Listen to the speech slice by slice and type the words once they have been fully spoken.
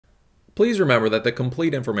Please remember that the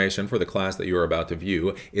complete information for the class that you are about to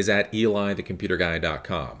view is at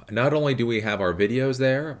elithecomputerguy.com. Not only do we have our videos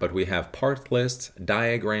there, but we have part lists,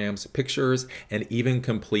 diagrams, pictures, and even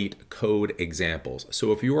complete code examples.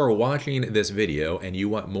 So if you are watching this video and you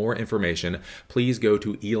want more information, please go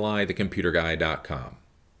to elithecomputerguy.com.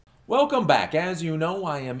 Welcome back. As you know,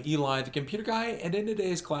 I am Eli the Computer Guy, and in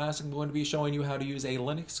today's class I'm going to be showing you how to use a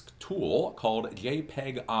Linux tool called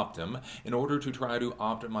JpegOptim in order to try to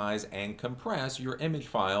optimize and compress your image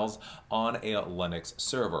files on a Linux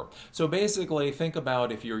server. So basically, think about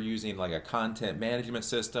if you're using like a content management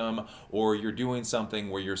system or you're doing something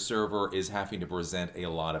where your server is having to present a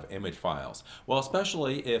lot of image files. Well,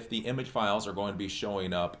 especially if the image files are going to be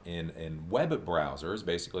showing up in web browsers,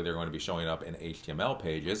 basically they're going to be showing up in HTML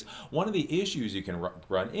pages. One of the issues you can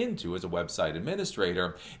run into as a website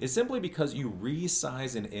administrator is simply because you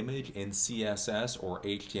resize an image in CSS or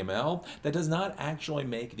HTML, that does not actually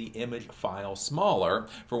make the image file smaller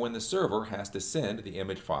for when the server has to send the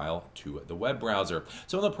image file to the web browser.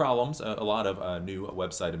 So one of the problems a lot of new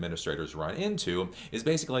website administrators run into is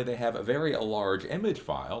basically they have very large image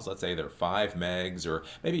files, let's say they're 5 megs or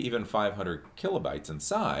maybe even 500 kilobytes in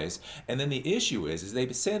size, and then the issue is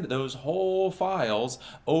they send those whole files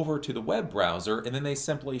over to the web browser, and then they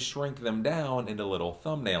simply shrink them down into little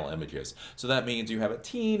thumbnail images. So that means you have a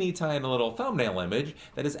teeny tiny little thumbnail image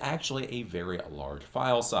that is actually a very large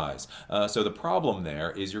file size. So the problem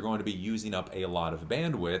there is you're going to be using up a lot of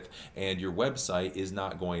bandwidth, and your website is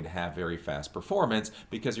not going to have very fast performance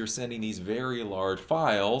because you're sending these very large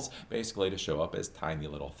files basically to show up as tiny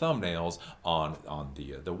little thumbnails on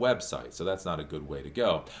the website. So that's not a good way to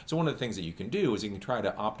go. So one of the things that you can do is you can try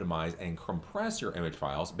to optimize and compress your image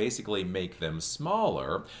files, basically make them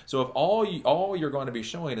smaller. So if all you're going to be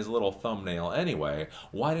showing is a little thumbnail anyway,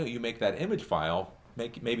 why don't you make that image file,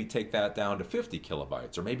 maybe take that down to 50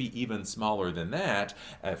 kilobytes or maybe even smaller than that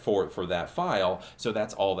for that file, so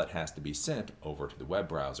that's all that has to be sent over to the web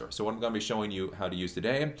browser. So what I'm going to be showing you how to use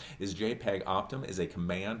today is JpegOptim is a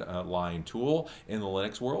command line tool in the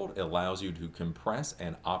Linux world. It allows you to compress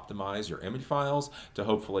and optimize your image files to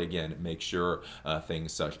hopefully, again, make sure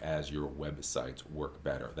things such as your websites work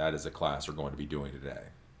better. That is a class we're going to be doing today.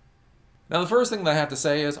 Now the first thing that I have to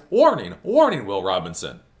say is, warning, warning, Will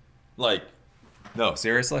Robinson. Like, no,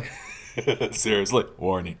 seriously? Seriously,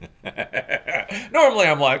 warning. Normally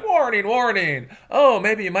I'm like, warning, warning. Oh,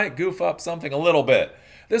 maybe you might goof up something a little bit.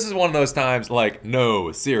 This is one of those times like,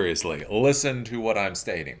 no, seriously, listen to what I'm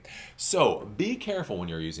stating. So be careful when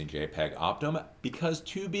you're using JpegOptim, because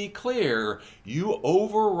to be clear, you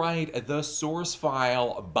overwrite the source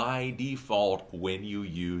file by default when you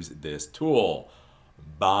use this tool.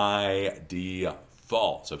 By default.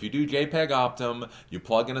 So if you do JpegOptim, you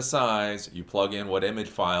plug in a size, you plug in what image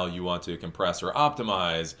file you want to compress or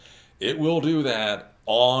optimize, it will do that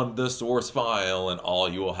on the source file, and all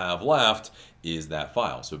you will have left is that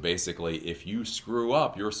file. So basically, if you screw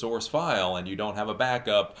up your source file and you don't have a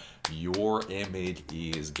backup, your image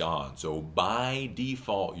is gone. So by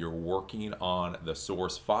default, you're working on the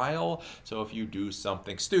source file. So if you do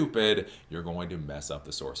something stupid, you're going to mess up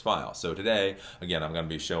the source file. So today, again, I'm going to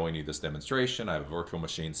be showing you this demonstration. I have a virtual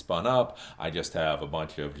machine spun up. I just have a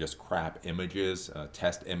bunch of just crap images,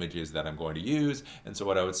 test images that I'm going to use. And so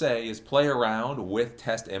what I would say is play around with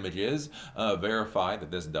test images, verify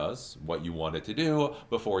that this does what you want it to do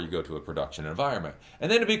before you go to a production environment.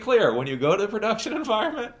 And then to be clear, when you go to the production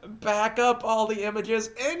environment, back up all the images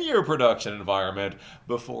in your production environment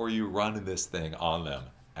before you run this thing on them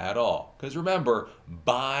at all. Because remember,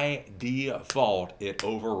 by default, it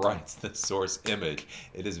overwrites the source image.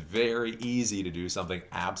 It is very easy to do something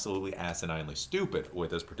absolutely asininely stupid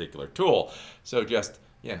with this particular tool. So just,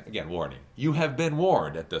 yeah, again, warning. You have been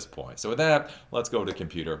warned at this point. So with that, let's go to the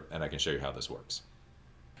computer and I can show you how this works.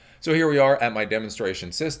 So here we are at my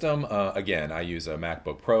demonstration system. Again, I use a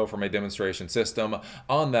MacBook Pro for my demonstration system.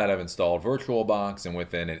 On that, I've installed VirtualBox, and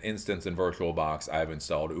within an instance in VirtualBox, I've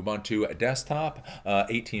installed Ubuntu Desktop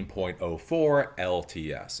 18.04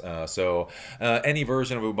 LTS. So any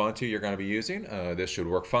version of Ubuntu you're going to be using, this should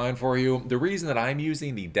work fine for you. The reason that I'm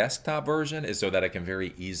using the desktop version is so that I can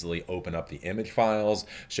very easily open up the image files,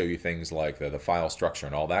 show you things like the file structure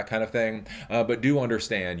and all that kind of thing. But do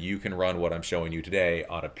understand you can run what I'm showing you today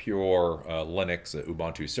on a pure pure Linux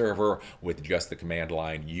Ubuntu server with just the command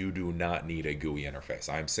line, you do not need a GUI interface.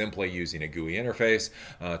 I'm simply using a GUI interface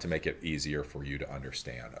to make it easier for you to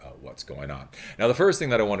understand what's going on. Now, the first thing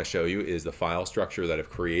that I want to show you is the file structure that I've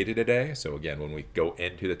created today. So again, when we go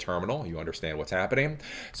into the terminal, you understand what's happening.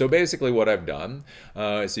 So basically what I've done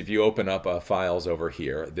is if you open up files over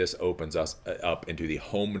here, this opens us up into the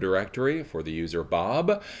home directory for the user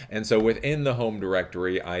Bob. And so within the home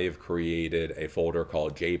directory, I have created a folder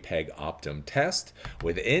called JpegOptim test.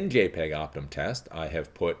 Within JpegOptim test, I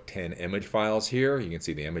have put 10 image files here. You can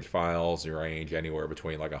see the image files range anywhere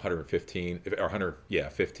between like 15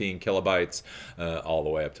 kilobytes all the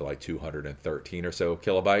way up to like 213 or so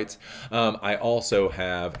kilobytes. I also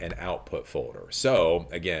have an output folder. So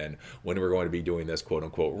again, when we're going to be doing this quote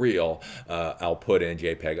unquote real, I'll put in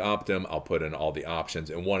JpegOptim, I'll put in all the options,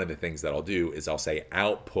 and one of the things that I'll do is I'll say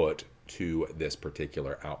output to this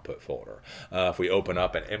particular output folder. If we open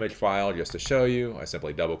up an image file just to show you, I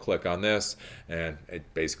simply double click on this, and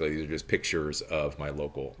basically these are just pictures of my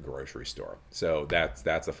local grocery store. So that's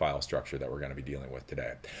the file structure that we're going to be dealing with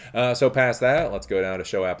today. So past that, let's go down to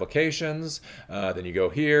show applications. Then you go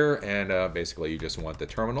here, and basically you just want the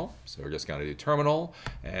terminal. So we're just going to do terminal,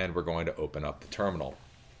 and we're going to open up the terminal.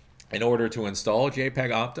 In order to install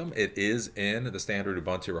JpegOptim, it is in the standard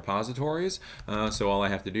Ubuntu repositories. So all I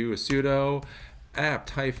have to do is sudo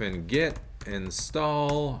apt-get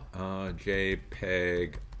install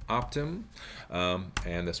JpegOptim,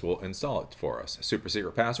 and this will install it for us. Super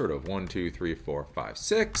secret password of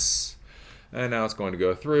 123456. And now it's going to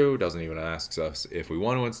go through, doesn't even ask us if we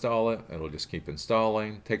want to install it. It'll just keep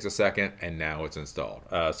installing, takes a second, and now it's installed.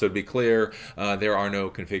 So to be clear, there are no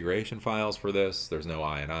configuration files for this. There's no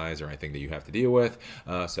INIs or anything that you have to deal with.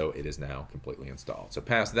 So it is now completely installed. So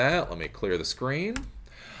past that, let me clear the screen.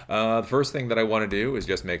 The first thing that I want to do is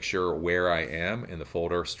just make sure where I am in the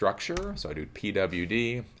folder structure. So I do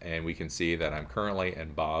pwd, and we can see that I'm currently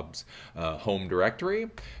in Bob's home directory.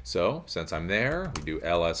 So since I'm there, we do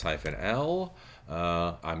ls-l.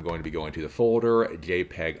 I'm going to be going to the folder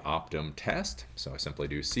JpegOptim test. So I simply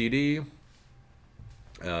do cd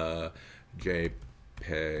JpegOptim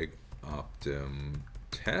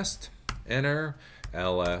test, enter,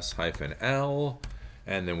 ls-l.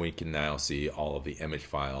 And then we can now see all of the image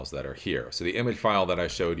files that are here. So the image file that I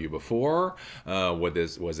showed you before was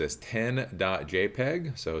this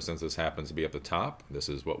 10.jpg. So since this happens to be at the top, this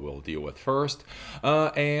is what we'll deal with first.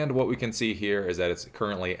 And what we can see here is that it's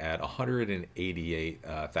currently at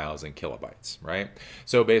 188,000 kilobytes, right?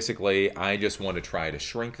 So basically, I just want to try to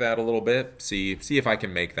shrink that a little bit, see if I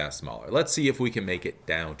can make that smaller. Let's see if we can make it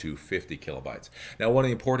down to 50 kilobytes. Now, one of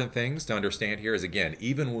the important things to understand here is, again,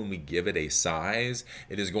 even when we give it a size,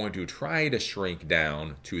 it is going to try to shrink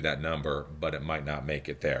down to that number, but it might not make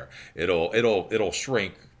it there. It'll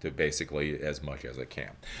shrink to basically as much as it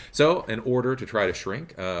can. So in order to try to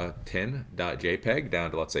shrink 10.jpg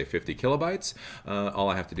down to, let's say, 50 kilobytes, all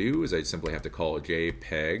I have to do is I simply have to call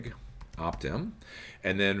JpegOptim.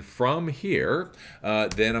 And then from here,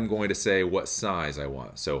 then I'm going to say what size I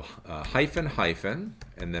want. So hyphen,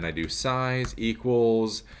 and then I do size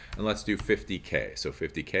equals, and let's do 50K. So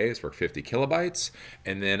 50K is for 50 kilobytes.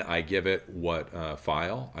 And then I give it what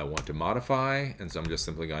file I want to modify. And so I'm just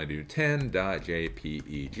simply going to do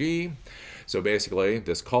 10.jpeg. So basically,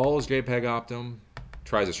 this calls JpegOptim,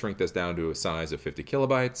 tries to shrink this down to a size of 50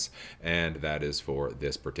 kilobytes, and that is for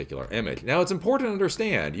this particular image. Now, it's important to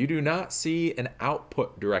understand, you do not see an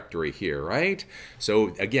output directory here, right?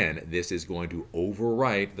 So again, this is going to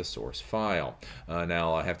overwrite the source file. Now,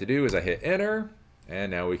 all I have to do is I hit enter,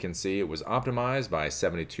 and now we can see it was optimized by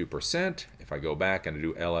 72%. If I go back and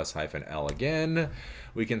do ls-l again,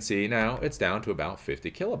 we can see now it's down to about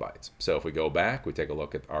 50 kilobytes. So if we go back, we take a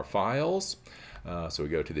look at our files. So we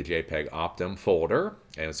go to the JpegOptim folder,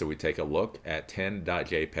 and so we take a look at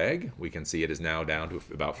 10.jpg. We can see it is now down to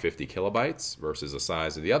about 50 kilobytes versus the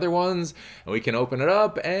size of the other ones. And we can open it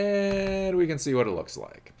up, and we can see what it looks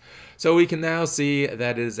like. So we can now see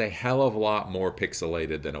that it is a hell of a lot more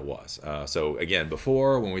pixelated than it was. So again,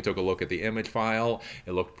 before, when we took a look at the image file,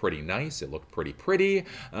 it looked pretty nice, it looked pretty.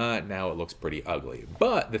 Now it looks pretty ugly.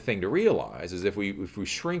 But the thing to realize is if we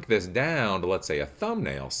shrink this down to, let's say, a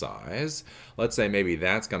thumbnail size, let's say maybe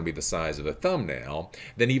that's going to be the size of the thumbnail,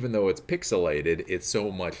 then even though it's pixelated, it's so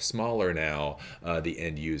much smaller now, the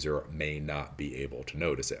end user may not be able to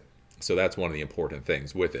notice it. So that's one of the important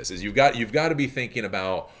things with this, is you've got to be thinking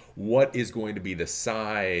about what is going to be the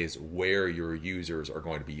size where your users are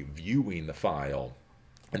going to be viewing the file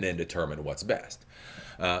and then determine what's best.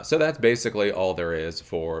 So that's basically all there is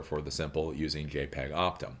for the simple using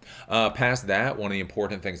JpegOptim. Past that, one of the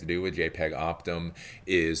important things to do with JpegOptim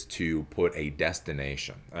is to put a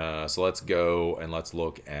destination. So let's go and let's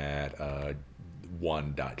look at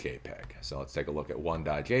one.jpg. So let's take a look at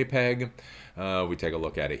one.jpg. We take a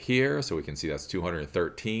look at it here, so we can see that's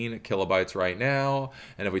 213 kilobytes right now.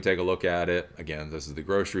 And if we take a look at it, again, this is the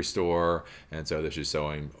grocery store, and so this is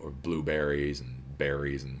showing blueberries and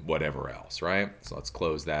berries and whatever else, right? So let's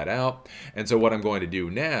close that out. And so what I'm going to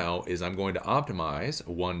do now is I'm going to optimize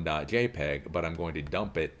one.jpg, but I'm going to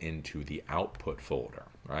dump it into the output folder,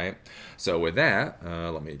 right? So with that,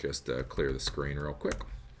 let me just clear the screen real quick.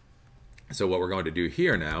 So what we're going to do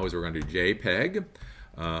here now is we're going to do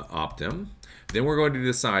JpegOptim. Then we're going to do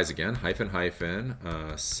the size again,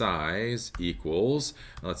 size equals,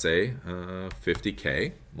 let's say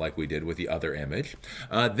 50K, like we did with the other image.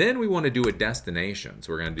 Then we want to do a destination.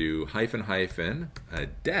 So we're going to do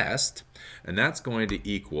dest, and that's going to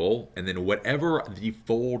equal, and then whatever the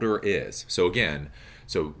folder is. So again,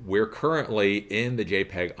 so we're currently in the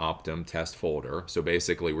JpegOptim test folder. So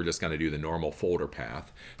basically, we're just going to do the normal folder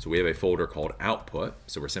path. So we have a folder called output.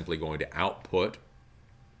 So we're simply going to output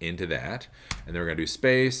into that. And then we're going to do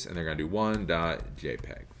space, and they're going to do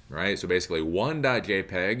one.jpg. Right? So basically,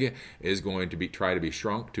 one.jpg is going to try to be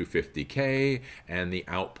shrunk to 50K, and the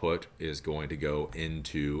output is going to go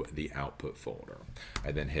into the output folder.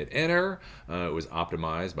 I then hit enter. It was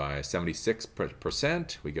optimized by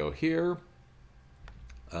 76%. We go here.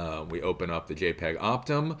 We open up the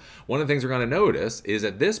JpegOptim. One of the things we're going to notice is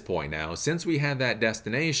at this point now, since we had that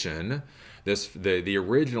destination, the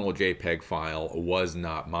original JPEG file was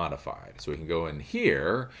not modified. So we can go in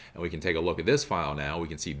here and we can take a look at this file now. We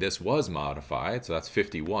can see this was modified, so that's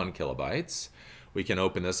 51 kilobytes. We can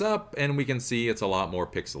open this up and we can see it's a lot more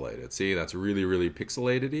pixelated. See, that's really, really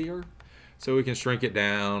pixelated here. So we can shrink it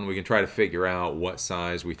down. We can try to figure out what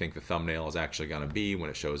size we think the thumbnail is actually going to be when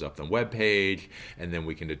it shows up on the web page, and then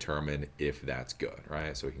we can determine if that's good,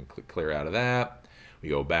 right? So we can clear out of that. We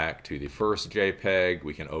go back to the first JPEG.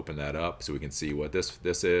 We can open that up so we can see what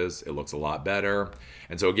this is. It looks a lot better.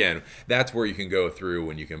 And so again, that's where you can go through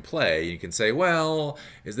and you can play. You can say, well,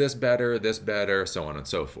 is this better, so on and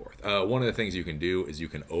so forth. One of the things you can do is you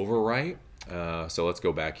can overwrite. So let's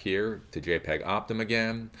go back here to JpegOptim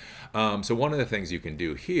again. So one of the things you can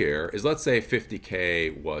do here is, let's say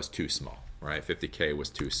 50K was too small, right? 50K was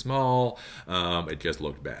too small. It just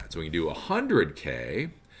looked bad. So we can do 100K.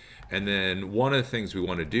 And then one of the things we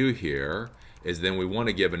want to do here is then we want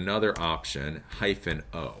to give another option,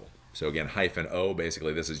 -O. So again, -O,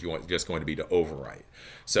 basically this is just going to be to overwrite.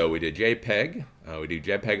 So we did JPEG, we do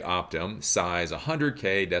JpegOptim, size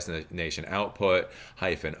 100K, destination output,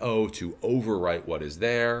 -O to overwrite what is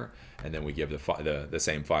there, and then we give the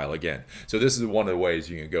same file again. So this is one of the ways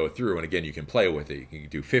you can go through, and again, you can play with it. You can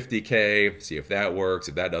do 50K, see if that works.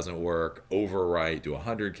 If that doesn't work, overwrite, do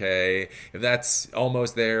 100K. If that's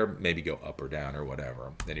almost there, maybe go up or down or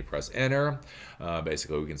whatever. Then you press enter.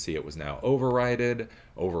 Basically, we can see it was now overwritten.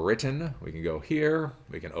 We can go here.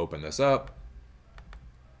 We can open this up.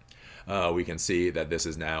 We can see that this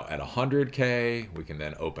is now at 100K. We can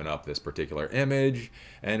then open up this particular image,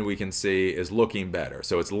 and we can see is looking better.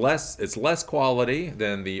 So it's less quality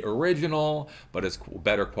than the original, but it's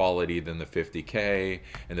better quality than the 50K.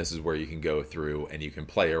 And this is where you can go through and you can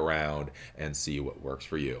play around and see what works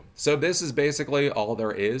for you. So this is basically all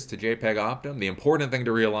there is to JpegOptim. The important thing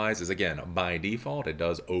to realize is, again, by default, it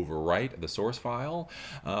does overwrite the source file.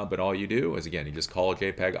 But all you do is, again, you just call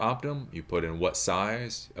JpegOptim. You put in what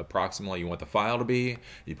size approximately you want the file to be.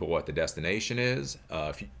 You put what the destination is.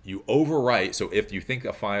 If you overwrite, so if you think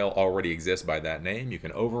a file already exists by that name, you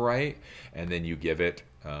can overwrite, and then you give it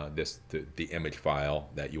the image file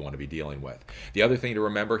that you want to be dealing with. The other thing to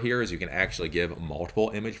remember here is you can actually give multiple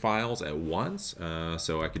image files at once.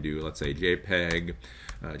 So I could do, let's say,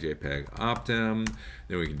 JpegOptim.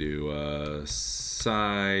 Then we can do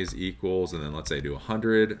size equals, and then let's say do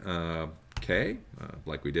 100K,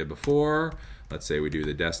 like we did before. Let's say we do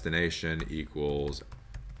the destination equals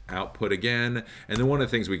output again. And then one of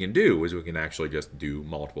the things we can do is we can actually just do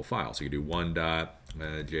multiple files. So you can do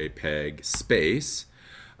one.jpg space,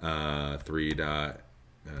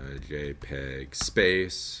 3.jpg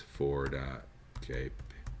space, 4.jpg,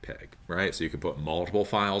 right? So you can put multiple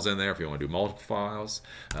files in there if you want to do multiple files.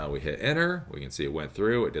 We hit enter. We can see it went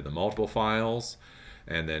through. It did the multiple files.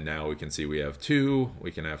 And then now we can see we have 2, we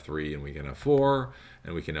can have 3, and we can have 4.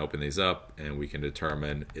 And we can open these up and we can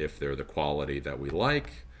determine if they're the quality that we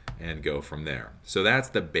like and go from there. So that's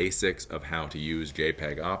the basics of how to use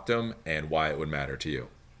JpegOptim and why it would matter to you.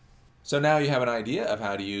 So now you have an idea of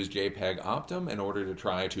how to use JpegOptim in order to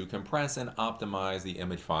try to compress and optimize the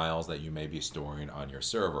image files that you may be storing on your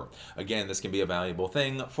server. Again, this can be a valuable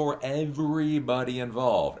thing for everybody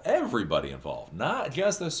involved, not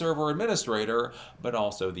just the server administrator, but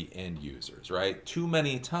also the end users, right? Too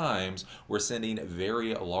many times we're sending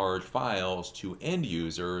very large files to end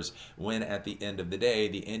users when at the end of the day,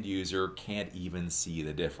 the end user can't even see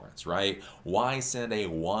the difference, right? Why send a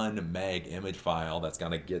 1 meg image file that's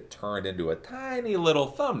going to get turned into a tiny little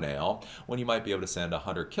thumbnail when you might be able to send a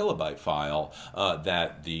 100 kilobyte file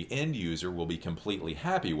that the end user will be completely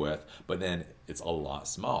happy with, but then it's a lot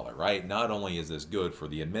smaller, right? Not only is this good for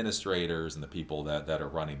the administrators and the people that are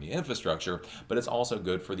running the infrastructure, but it's also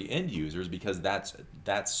good for the end users because that's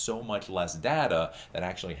so much less data that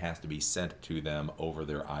actually has to be sent to them over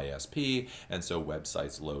their ISP, and so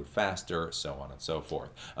websites load faster, so on and so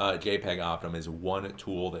forth. JpegOptim is one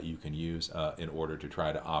tool that you can use in order to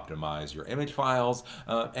try to optimize your image files,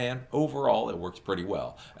 and overall it works pretty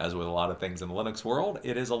well. As with a lot of things in the Linux world,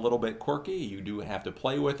 it is a little bit quirky. You do have to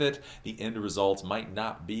play with it. The end results might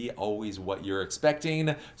not be always what you're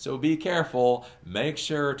expecting, so be careful. Make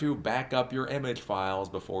sure to back up your image files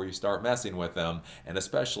before you start messing with them, and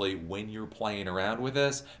especially when you're playing around with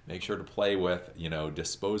this, make sure to play with,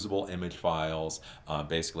 disposable image files,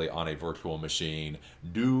 basically on a virtual machine.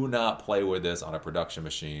 Do not play with this on a production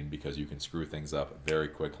machine because you can screw things up very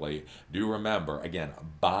quickly. Do remember, again,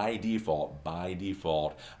 by default,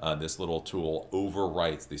 this little tool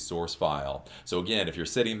overwrites the source file. So again, if you're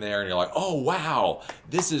sitting there and you're like, oh wow,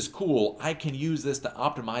 this is cool, I can use this to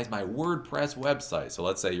optimize my WordPress website. So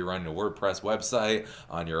let's say you're running a WordPress website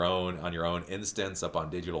on your own instance up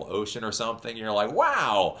on DigitalOcean or something, and you're like,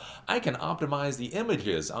 wow, I can optimize the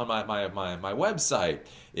images on my website.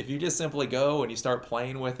 If you just simply go and you start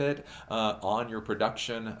playing with it on your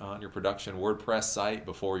production WordPress site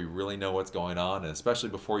before you really know what's going on, and especially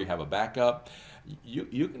before you have a backup,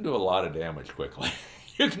 you can do a lot of damage quickly.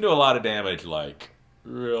 You can do a lot of damage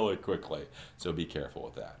really quickly, so be careful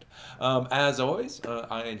with that. As always,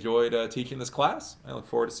 I enjoyed teaching this class. I look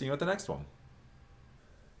forward to seeing you at the next one.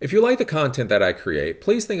 If you like the content that I create,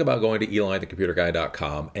 please think about going to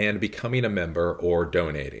eliTheComputerGuy.com and becoming a member or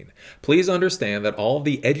donating. Please understand that all of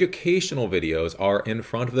the educational videos are in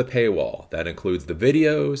front of the paywall. That includes the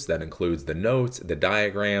videos, that includes the notes, the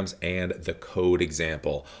diagrams, and the code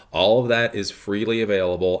example. All of that is freely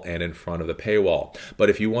available and in front of the paywall. But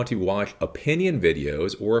if you want to watch opinion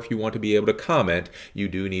videos or if you want to be able to comment, you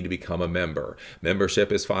do need to become a member.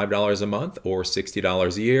 Membership is $5 a month or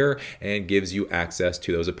 $60 a year and gives you access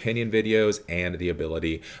to those opinion videos and the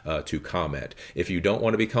ability to comment. If you don't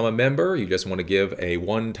want to become a member, you just want to give a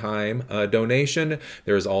one-time donation,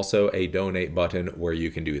 there's also a donate button where you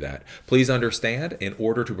can do that. Please understand, in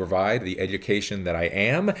order to provide the education that I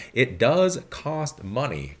am, it does cost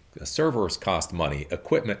money. Servers cost money,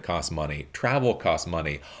 equipment costs money, travel costs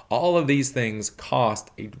money. All of these things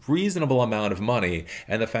cost a reasonable amount of money,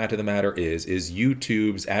 and the fact of the matter is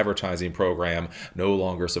YouTube's advertising program no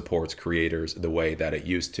longer supports creators the way that it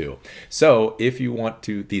used to. So if you want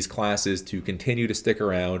these classes to continue to stick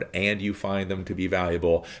around and you find them to be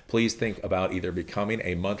valuable, please think about either becoming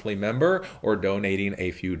a monthly member or donating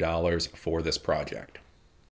a few dollars for this project.